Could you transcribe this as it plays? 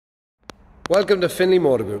Welcome to Finlay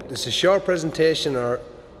Motor Group. This is a short presentation of our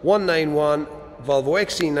 191 Volvo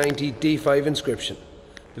XC90 D5 Inscription.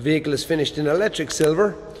 The vehicle is finished in electric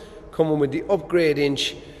silver, coming with the upgrade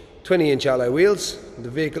 20-inch alloy wheels. The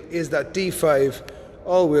vehicle is that D5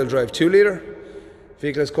 all-wheel drive 2-litre. The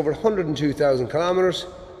vehicle has covered 102,000 kilometres,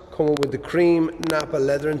 coming with the cream Napa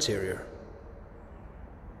leather interior.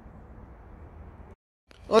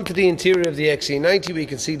 Onto the interior of the XC90, we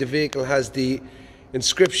can see the vehicle has the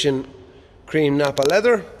Inscription cream Napa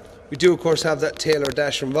leather. We do of course have that tailored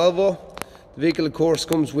dash from Volvo. The vehicle of course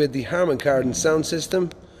comes with the Harman Kardon sound system.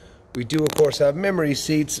 We do of course have memory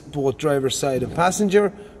seats, both driver's side and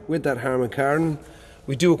passenger, with that Harman Kardon.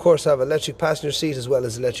 We do of course have electric passenger seat as well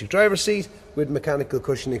as electric driver's seat with mechanical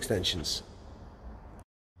cushion extensions.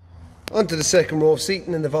 Onto the second row of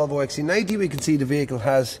seating in the Volvo XC90, we can see the vehicle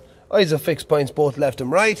has ISO fixed points both left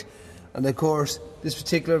and right, and of course this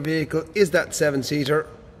particular vehicle is that 7-seater.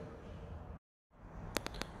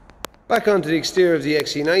 Back onto the exterior of the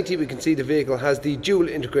XC90, we can see the vehicle has the dual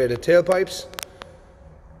integrated tailpipes.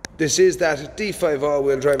 This is that D5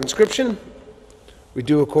 all-wheel drive Inscription. We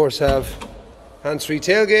do of course have hands-free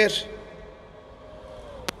tailgate,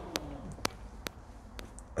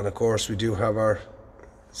 and of course we do have our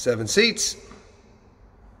 7 seats.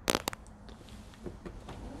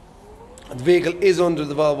 The vehicle is under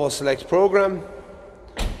the Volvo Select program.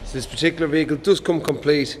 So this particular vehicle does come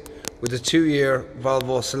complete with a 2-year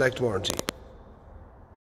Volvo Select warranty.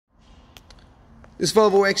 This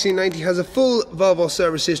Volvo XC90 has a full Volvo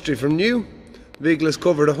service history from new. The vehicle has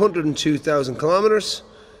covered 102,000 kilometres.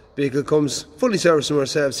 The vehicle comes fully serviced from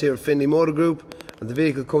ourselves here at Finlay Motor Group, and the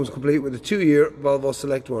vehicle comes complete with a 2-year Volvo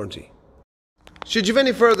Select warranty. Should you have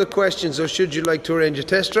any further questions or should you like to arrange a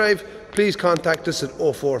test drive, please contact us at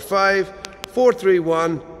 045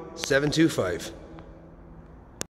 431 725.